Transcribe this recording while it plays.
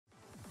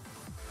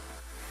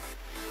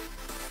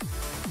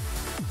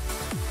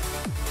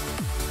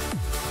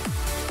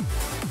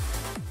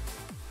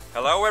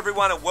Hello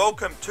everyone and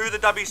welcome to the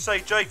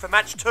WCG for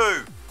match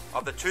 2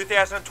 of the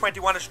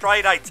 2021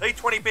 Australia Day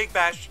T20 Big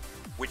Bash,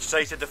 which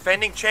sees the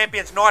defending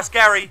champions Nice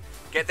Gary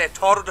get their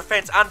title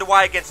defence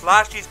underway against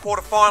last year's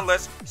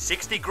quarter-finalists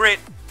 60 Grit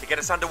to get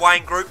us underway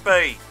in Group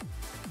B.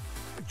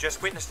 We've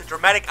just witnessed a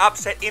dramatic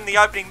upset in the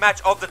opening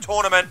match of the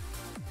tournament,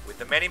 with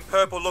the men in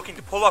purple looking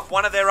to pull off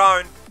one of their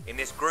own in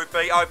this Group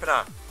B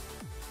opener.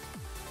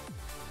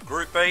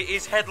 Group B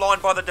is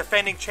headlined by the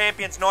defending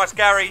champions Nice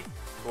Gary,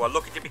 who are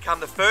looking to become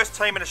the first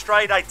team in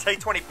Australia Day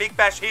T20 Big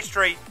Bash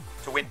history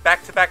to win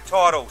back-to-back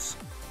titles.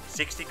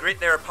 60 Grit,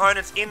 their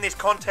opponents in this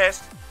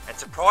contest, and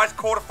surprise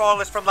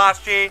quarter-finalists from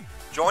last year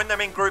join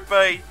them in Group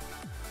B.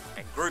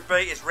 And Group B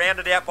is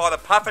rounded out by the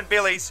Puffin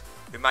Billies,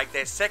 who make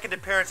their second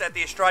appearance at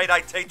the Australia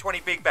Day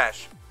T20 Big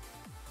Bash.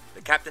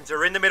 The captains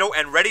are in the middle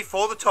and ready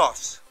for the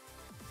toss.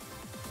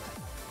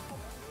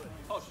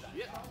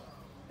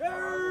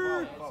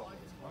 There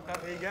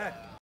you go.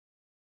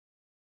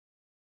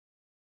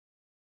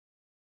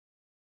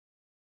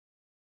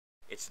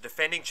 It's the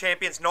defending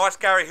champions Nice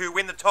Gary who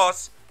win the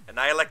toss, and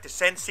they elect to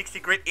send 60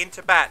 Grit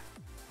into bat.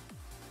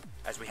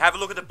 As we have a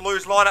look at the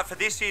Blues lineup for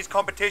this year's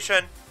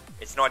competition,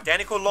 it's an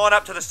identical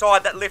lineup to the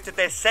side that lifted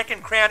their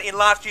second crown in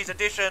last year's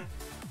edition.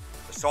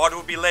 The side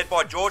will be led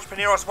by George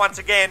Paneros once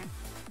again.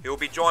 He will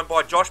be joined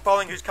by Josh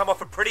Bowling, who's come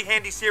off a pretty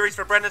handy series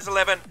for Brendan's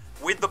 11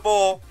 with the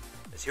ball,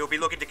 as he'll be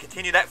looking to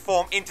continue that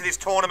form into this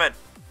tournament.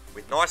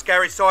 With Nice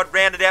Gary's side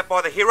rounded out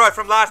by the hero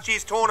from last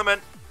year's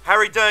tournament,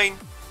 Harry Dean,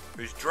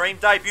 whose dream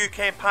debut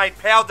campaign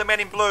powered the men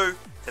in blue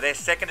to their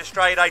second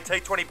Australia Day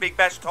T20 Big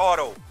Bash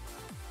title.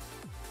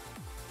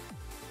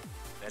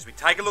 As we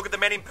take a look at the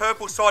men in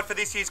purple side for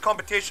this year's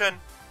competition,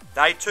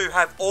 they too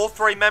have all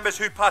three members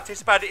who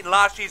participated in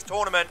last year's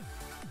tournament.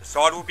 The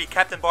side will be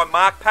captained by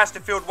Mark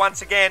Pasterfield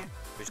once again,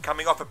 who's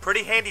coming off a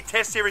pretty handy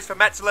test series for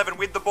match 11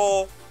 with the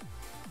ball.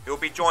 He'll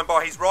be joined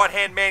by his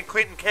right-hand man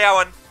Clinton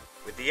Cowan,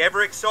 with the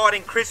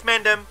ever-exciting Chris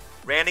Mendham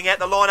rounding out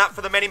the lineup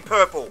for the men in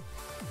purple.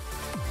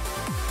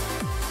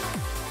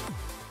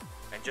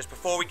 And just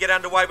before we get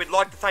underway, we'd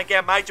like to thank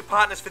our major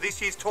partners for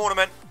this year's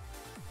tournament,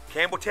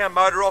 Campbelltown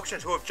Motor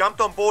Auctions, who have jumped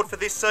on board for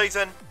this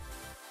season,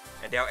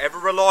 and our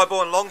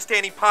ever-reliable and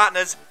long-standing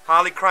partners,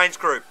 Harley Cranes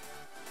Group.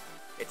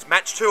 It's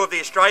match 2 of the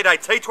Australia Day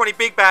T20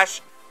 Big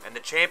Bash, and the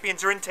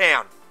champions are in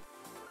town.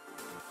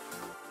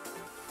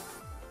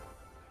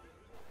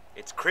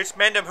 It's Chris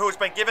Mendham who has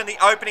been given the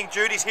opening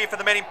duties here for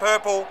the men in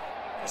purple,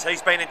 as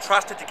he's been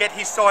entrusted to get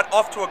his side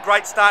off to a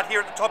great start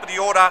here at the top of the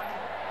order.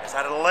 Has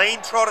had a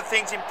lean trot of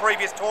things in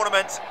previous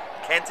tournaments.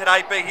 Can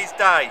today be his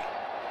day?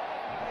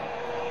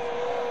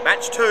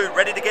 Match 2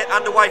 ready to get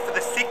underway for the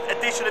 6th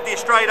edition of the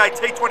Australia Day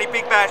T20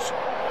 Big Bash.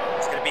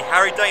 It's going to be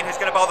Harry Dean who's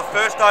going to bowl the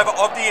first over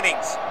of the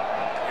innings.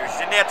 Here he's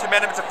in now to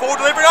Mendham. It's a full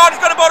delivery. Oh, he's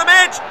got a bottom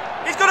edge.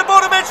 He's got a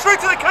bottom edge through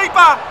to the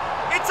keeper.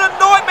 It's a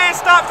nightmare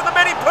start for the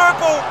men in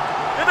purple.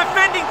 The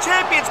defending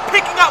champions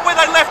picking up where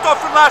they left off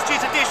from last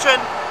year's edition.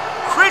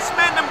 Chris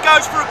Mendham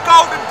goes for a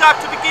golden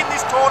duck to begin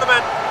this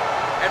tournament.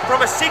 And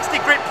from a 60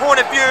 Grit point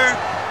of view,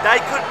 they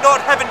could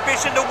not have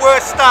envisioned a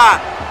worse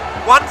start.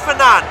 1 for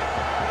none.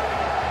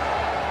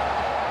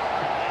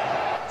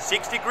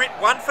 60 Grit,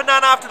 1 for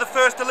none after the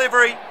first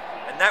delivery.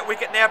 And that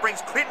wicket now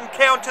brings Clinton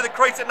Cowan to the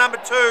crease at number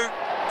 2.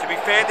 To be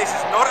fair, this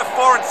is not a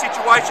foreign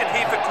situation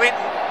here for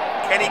Clinton.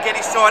 Can he get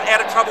his side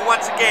out of trouble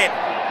once again?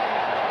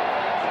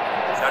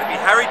 So it'll be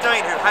Harry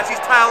Dean who has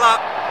his tail up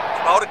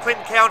to bowl to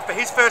Clinton Cowan for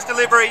his first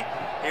delivery.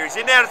 Here he's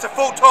in now, it's a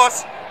full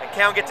toss, and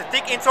Cowan gets a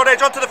thick inside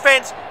edge onto the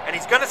fence, and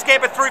he's going to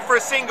scamper through for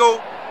a single.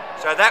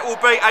 So that will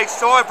be a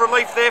sigh of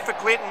relief there for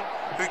Clinton,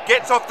 who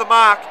gets off the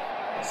mark.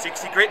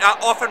 60 Grit are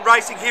off and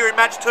racing here in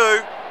match 2,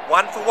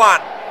 1 for 1.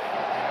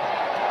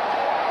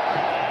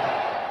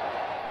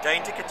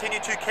 Dean to continue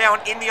to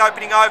Cowan in the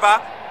opening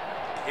over.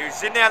 Here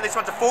he's in now, and this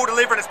one's a full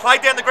delivery, and it's played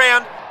down the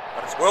ground,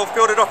 but it's well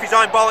fielded off his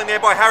own bowling there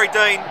by Harry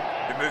Dean,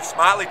 who moves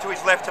smartly to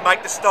his left to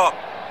make the stop.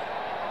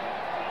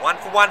 1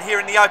 for 1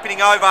 here in the opening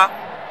over.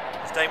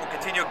 This Dean will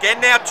continue again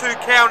now to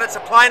Cowan. It's a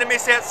play and a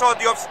miss outside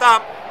the off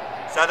stump.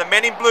 So the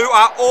men in blue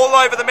are all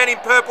over the men in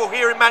purple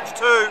here in match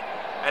 2,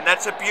 and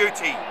that's a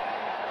beauty.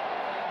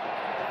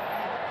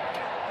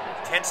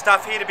 Tense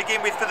stuff here to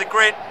begin with for the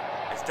Grit,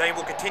 as Dean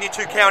will continue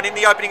to Cowan in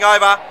the opening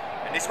over,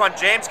 and this one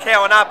jams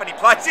Cowan up and he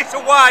plays this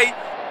away.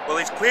 Well,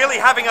 he's clearly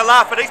having a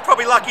laugh, but he's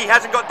probably lucky he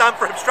hasn't got done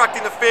for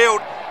obstructing the field,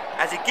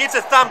 as he gives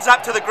a thumbs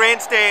up to the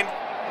grandstand.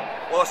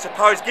 Well, I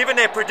suppose given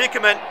their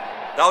predicament,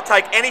 they'll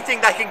take anything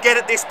they can get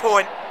at this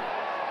point.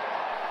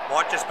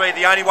 Might just be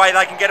the only way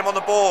they can get him on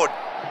the board.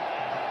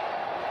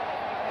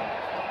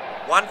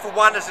 1 for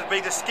 1 as it'll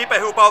be the skipper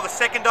who'll bowl the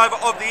second over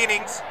of the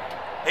innings.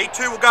 He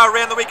too will go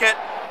around the wicket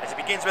as it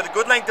begins with a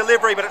good length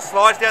delivery, but it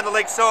slides down the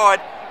leg side,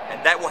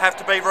 and that will have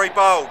to be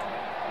re-bowled.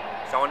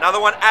 So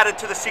another one added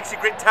to the 60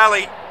 Grit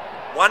tally.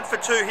 1 for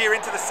 2 here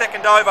into the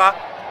second over.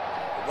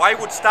 A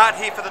wayward start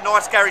here for the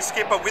Nice Gary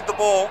skipper with the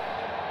ball,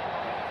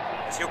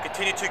 as he'll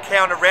continue to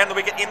Cowan around the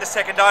wicket in the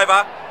second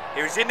over.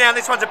 Here he's in now, and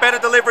this one's a better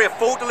delivery, a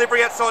full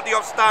delivery outside the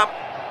off stump,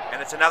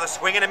 and it's another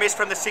swing and a miss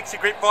from the 60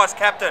 Grit vice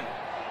captain.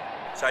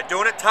 So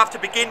doing it tough to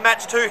begin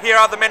match 2 here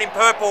are the men in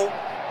purple,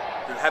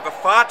 who have a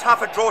far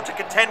tougher draw to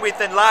contend with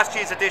than last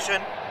year's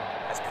edition.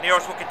 As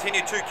Paneros will continue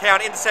to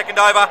count in the second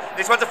over.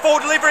 This one's a full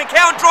delivery and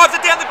Cowan drives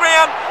it down the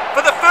ground for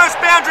the first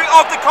boundary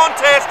of the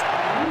contest.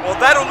 Well,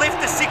 that'll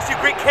lift the 60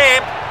 grit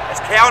camp as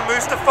Cowan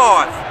moves to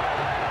 5.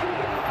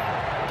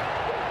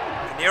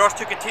 Paneros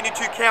to continue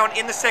to Cowan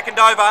in the second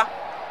over.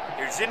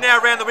 He's in now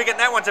around the wicket, and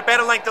that one's a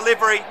better length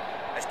delivery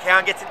as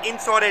Cowan gets an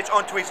inside edge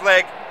onto his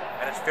leg,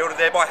 and it's fielded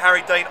there by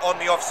Harry Dean on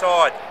the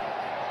offside.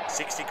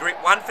 60 grit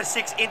 1 for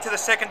 6 into the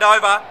second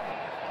over.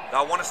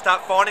 They'll want to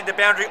start finding the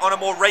boundary on a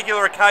more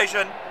regular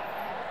occasion.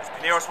 As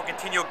Paneros will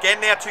continue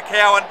again now to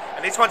Cowan,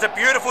 and this one's a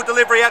beautiful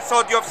delivery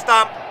outside the off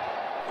stump,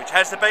 which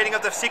has the beating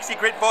of the 60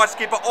 grit vice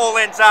skipper all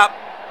ends up.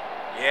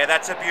 Yeah,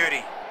 that's a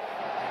beauty.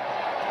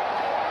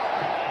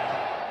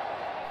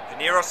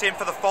 Paneros in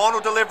for the final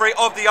delivery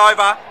of the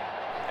over.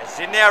 As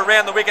in now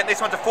around the wicket,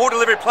 this one's a full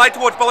delivery played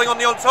towards bowling on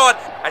the onside.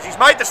 As he's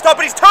made the stop,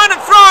 and he's turned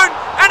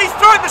and he's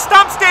thrown the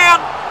stumps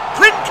down.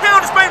 Clinton Cowan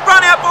has been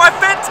run out by a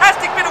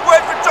fantastic bit of work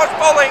from Josh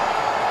Bowling.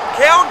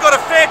 Cowan got a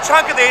fair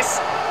chunk of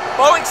this.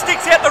 Bowling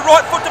sticks out the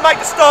right foot to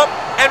make the stop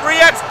and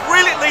reacts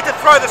brilliantly to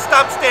throw the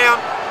stumps down.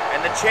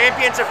 And the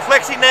champions are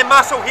flexing their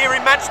muscle here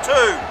in match 2.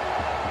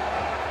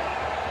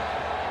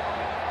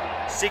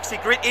 60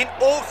 grit in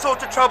all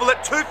sorts of trouble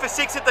at 2 for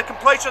 6 at the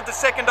completion of the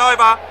second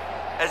over.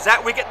 As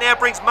that wicket now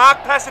brings Mark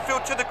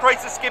Passerfield to the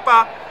crease, the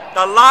skipper.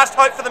 The last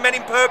hope for the men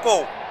in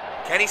purple.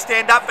 Can he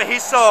stand up for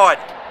his side?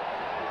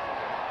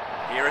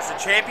 Here as the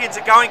champions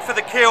are going for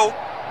the kill.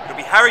 It'll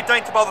be Harry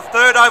Dean to bowl the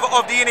third over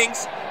of the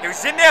innings.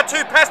 He's in now to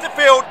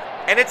Passerfield,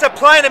 and it's a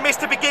play and a miss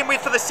to begin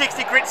with for the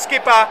 60 grit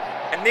skipper.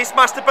 And this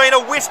must have been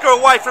a whisker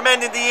away from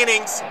ending the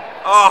innings.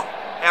 Oh,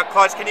 how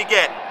close can you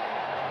get?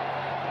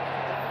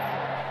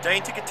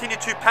 Dean to continue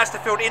to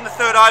Passerfield in the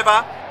third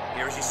over.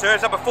 Here as he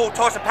serves up a full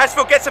toss, and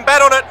Passerfield gets some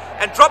bat on it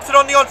and drops it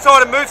on the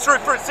onside and moves through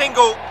for a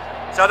single.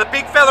 So the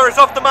big fella is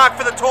off the mark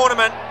for the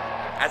tournament,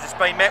 as it's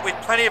been met with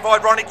plenty of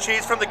ironic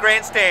cheers from the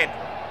grandstand.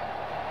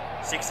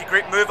 60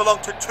 grit move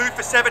along to 2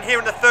 for 7 here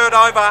in the third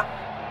over.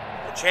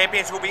 The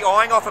champions will be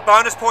eyeing off a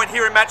bonus point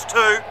here in match 2,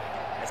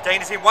 as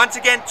Dean is in once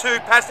again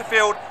to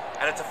Passerfield,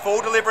 and it's a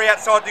full delivery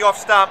outside the off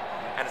stump,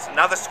 and it's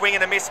another swing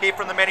and a miss here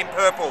from the men in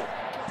purple.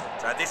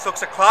 So this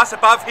looks a class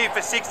above here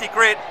for 60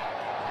 grit,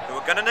 who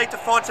are going to need to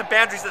find some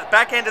boundaries at the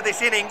back end of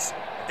this innings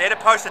if they're to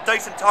post a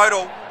decent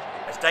total,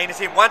 as Dean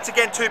is in once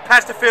again to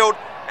Passerfield,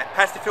 and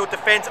Passerfield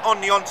defends on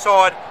the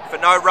onside for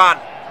no run.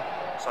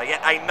 So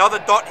yet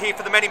another dot here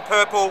for the men in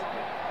purple.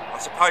 I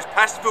suppose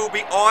Passerfield will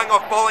be eyeing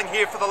off bowling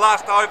here for the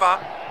last over.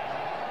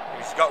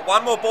 He's got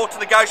one more ball to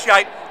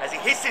negotiate as he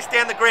hits this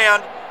down the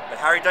ground, but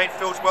Harry Dean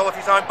feels well of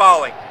his own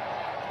bowling.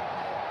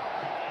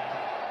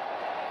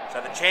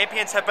 So the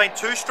champions have been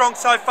too strong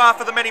so far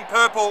for the men in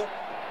purple,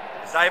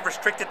 as they've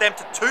restricted them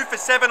to 2 for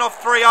 7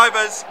 off 3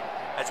 overs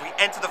as we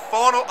enter the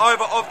final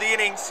over of the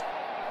innings.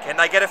 Can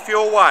they get a few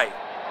away?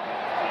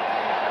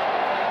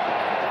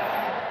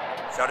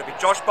 So it'll be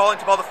Josh Bowling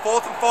to bowl the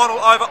 4th and final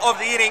over of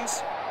the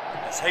innings,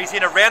 as he's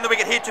in around the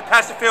wicket here to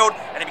Passerfield,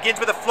 and he begins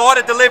with a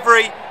flighted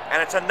delivery,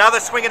 and it's another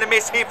swing and a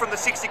miss here from the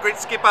 60 grit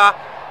skipper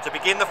to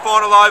begin the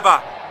final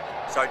over.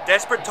 So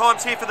desperate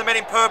times here for the men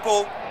in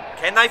purple.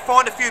 Can they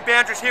find a few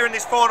boundaries here in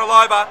this final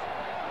over?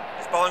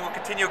 As Bowling will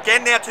continue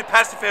again now to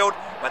Passerfield,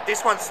 but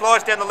this one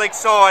slides down the leg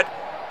side,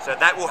 so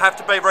that will have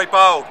to be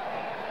rebowled.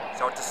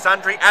 So it's a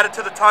sundry added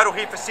to the total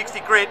here for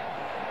 60 grit.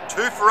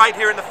 2 for 8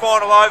 here in the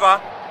final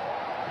over.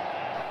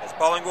 As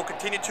Bowling will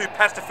continue to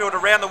Passerfield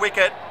around the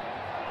wicket.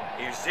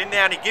 He's in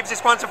now and he gives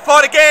this one some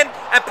fight again,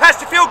 and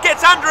Passerfield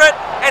gets under it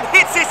and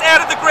hits this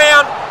out of the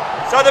ground.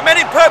 So the men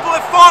in purple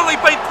have finally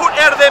been put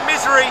out of their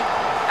misery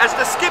as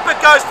the skipper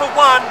goes for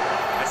 1,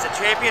 as the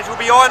champions will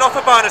be eyeing off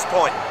a bonus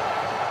point.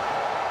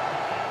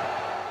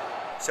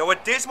 So a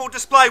dismal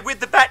display with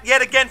the bat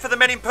yet again for the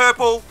men in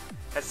purple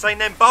has seen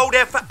them bowled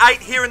out for 8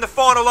 here in the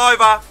final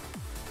over.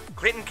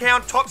 Clinton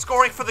Cowan top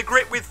scoring for the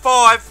grit with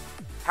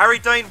 5. Harry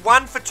Dean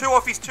 1 for 2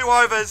 off his 2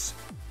 overs.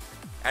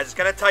 As it's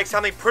going to take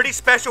something pretty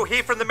special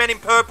here from the men in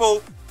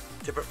purple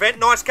to prevent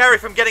Nice Gary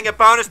from getting a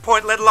bonus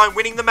point, let alone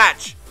winning the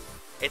match.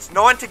 It's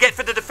 9 to get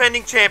for the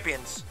defending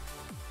champions.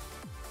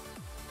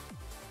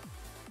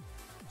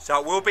 So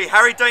it will be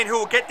Harry Dean who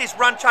will get this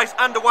run chase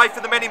underway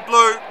for the men in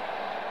blue.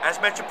 As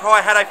mentioned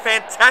prior, had a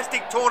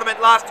fantastic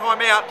tournament last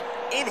time out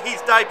in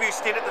his debut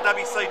stint at the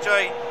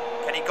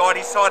WCG. Can he guide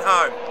his side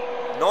home?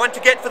 9 to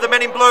get for the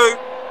men in blue,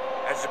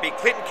 as it will be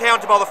Clinton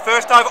Cowan to bowl the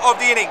first over of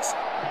the innings.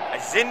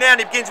 As he's in now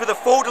and he begins with a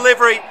full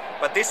delivery,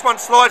 but this one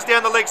slides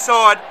down the leg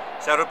side,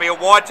 so it'll be a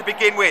wide to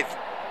begin with.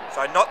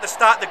 So not the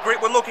start the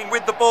grit were looking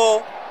with the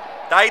ball.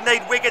 They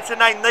need wickets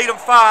and they need them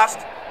fast.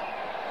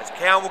 As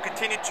Cowan will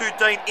continue to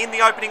Dean in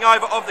the opening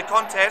over of the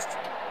contest.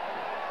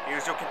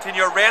 Hughes will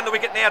continue around the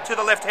wicket now to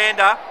the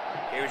left-hander.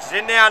 Hughes is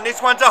in now and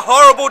this one's a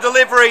horrible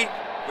delivery,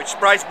 which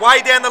sprays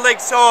way down the leg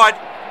side.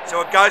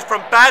 So it goes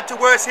from bad to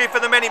worse here for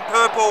the men in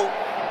purple.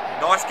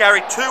 Nice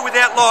Gary 2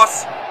 without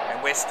loss.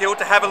 We're still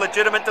to have a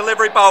legitimate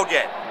delivery bowled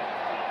yet.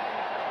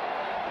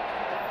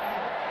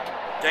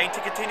 Dean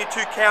to continue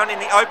to count in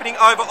the opening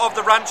over of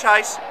the run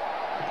chase.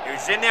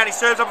 He's in now and he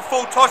serves up a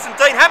full toss and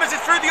Dean hammers it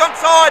through the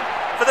onside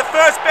for the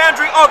first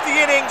boundary of the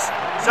innings.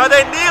 So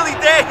they're nearly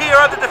there here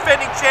are the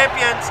defending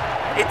champions.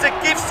 It's a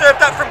gift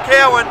served up from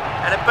Cowan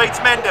and it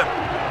beats Mendham.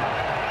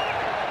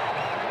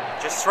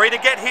 Just 3 to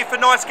get here for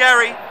Nice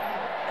Gary.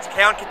 As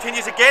Cowan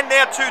continues again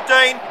now to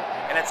Dean.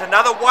 And it's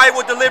another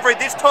wayward delivery,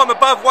 this time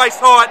above waist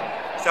height.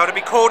 So it'll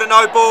be called a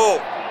no ball.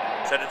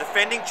 So the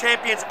defending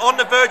champions on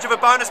the verge of a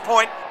bonus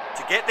point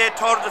to get their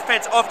title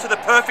defence off to the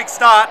perfect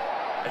start.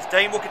 As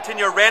Dean will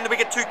continue around the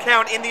wicket to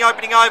Cowan in the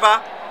opening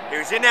over. Here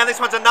he's in now, this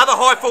one's another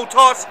high full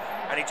toss.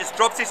 And he just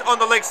drops this on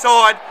the leg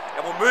side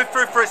and will move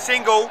through for a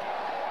single.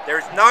 There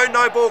is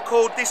no ball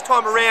called this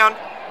time around.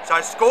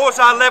 So scores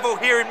are level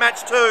here in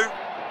match 2.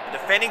 The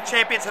defending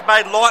champions have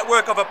made light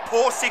work of a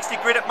poor 60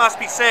 grit, it must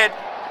be said.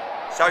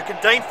 So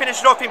can Dean finish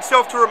it off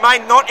himself to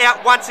remain not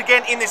out once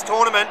again in this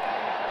tournament?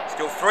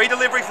 Still 3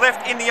 deliveries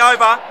left in the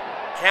over.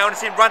 Cowan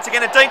is in once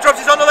again and Dean drops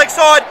his on the leg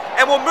side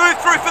and will move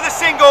through for the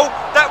single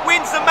that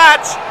wins the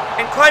match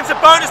and claims a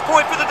bonus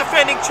point for the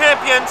defending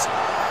champions,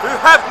 who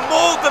have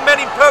mauled the men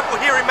in purple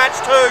here in match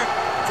 2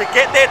 to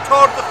get their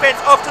title defence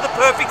off to the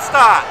perfect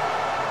start.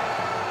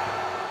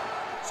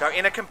 So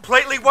in a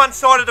completely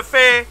one-sided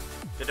affair,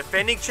 the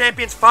defending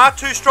champions far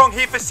too strong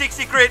here for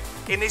 60 grit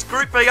in this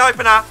Group B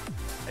opener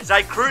as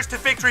they cruise to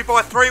victory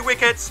by 3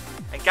 wickets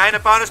and gain a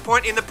bonus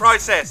point in the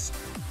process.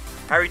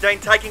 Harry Dean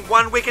taking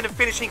 1 wicket and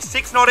finishing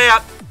 6 not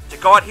out to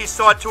guide his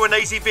side to an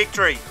easy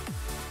victory.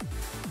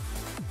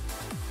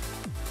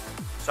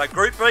 So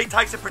Group B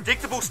takes a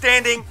predictable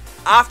standing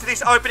after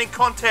this opening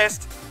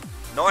contest.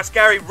 Nice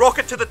Gary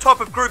rocket to the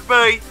top of Group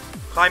B,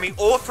 claiming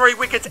all 3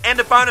 wickets and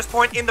a bonus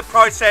point in the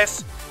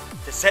process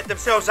to set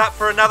themselves up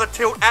for another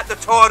tilt at the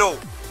title.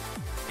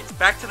 It's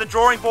back to the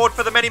drawing board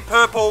for the men in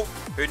purple,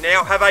 who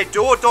now have a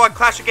do-or-die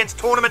clash against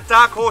tournament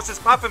dark horses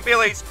Puff and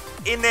Billies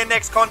in their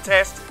next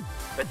contest.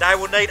 But they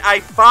will need a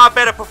far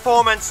better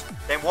performance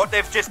than what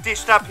they've just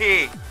dished up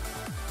here.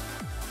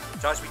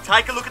 So as we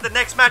take a look at the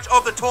next match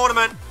of the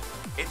tournament,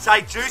 it's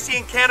a juicy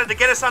encounter to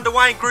get us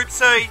underway in Group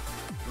C.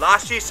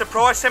 Last year's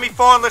surprise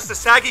semi-finalists, the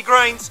Saggy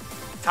Greens,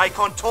 take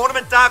on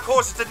tournament dark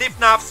horses, the Nif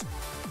Nuffs.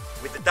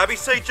 With the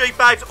WCG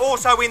Babes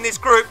also in this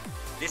group,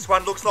 this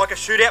one looks like a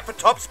shootout for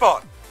top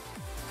spot.